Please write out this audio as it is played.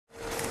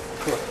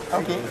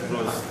Okay.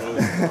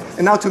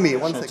 And now to me,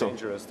 1 second.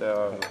 Dangerous. There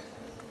are a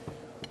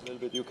little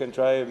bit. You can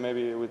try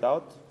maybe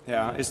without.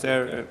 Yeah. Is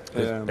there?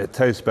 It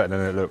tastes better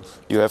than it looks.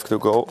 You have to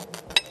go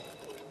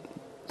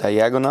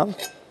diagonal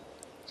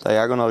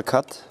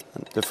cut.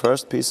 And the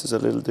first piece is a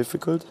little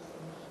difficult,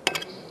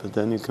 but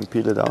then you can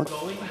peel it out.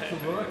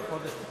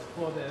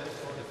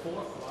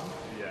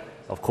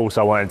 Of course,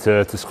 I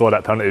wanted to score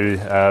that penalty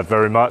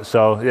very much.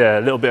 So yeah,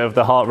 a little bit of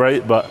the heart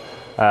rate, but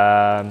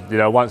you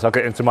know, once I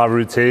get into my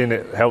routine,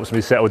 it helps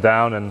me settle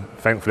down, and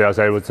thankfully I was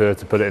able to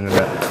put it in the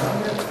net.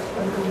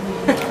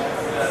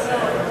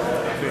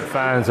 I think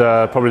fans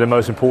are probably the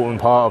most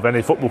important part of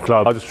any football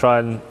club. I just try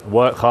and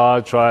work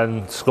hard, try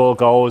and score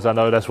goals. I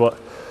know that's what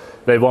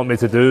they want me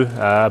to do,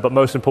 but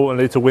most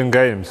importantly to win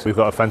games. We've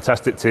got a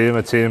fantastic team,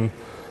 a team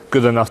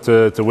good enough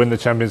to win the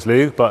Champions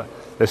League, but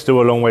there's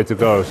still a long way to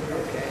go.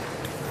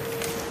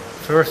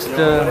 First,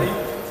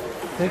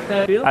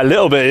 a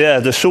little bit, yeah.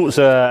 The shorts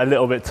are a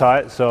little bit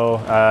tight, so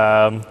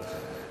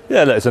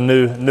yeah, it's a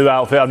new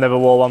outfit. I've never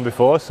wore one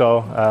before,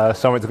 so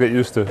something to get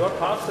used to. Your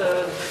pass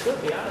is good,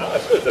 yeah.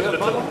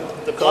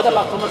 What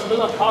about Thomas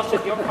Müller pass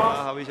with your pass?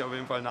 Habe ich auf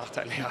jeden Fall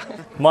Nachteile, ja.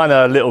 Mine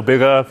are a little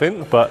bigger, I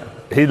think, but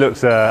he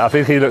looks. I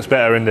think he looks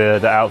better in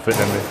the outfit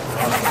than me.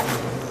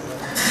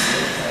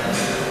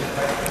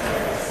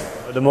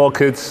 The more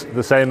kids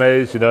the same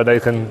age, you know, they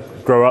can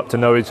grow up to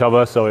know each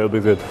other, so it'll be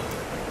good.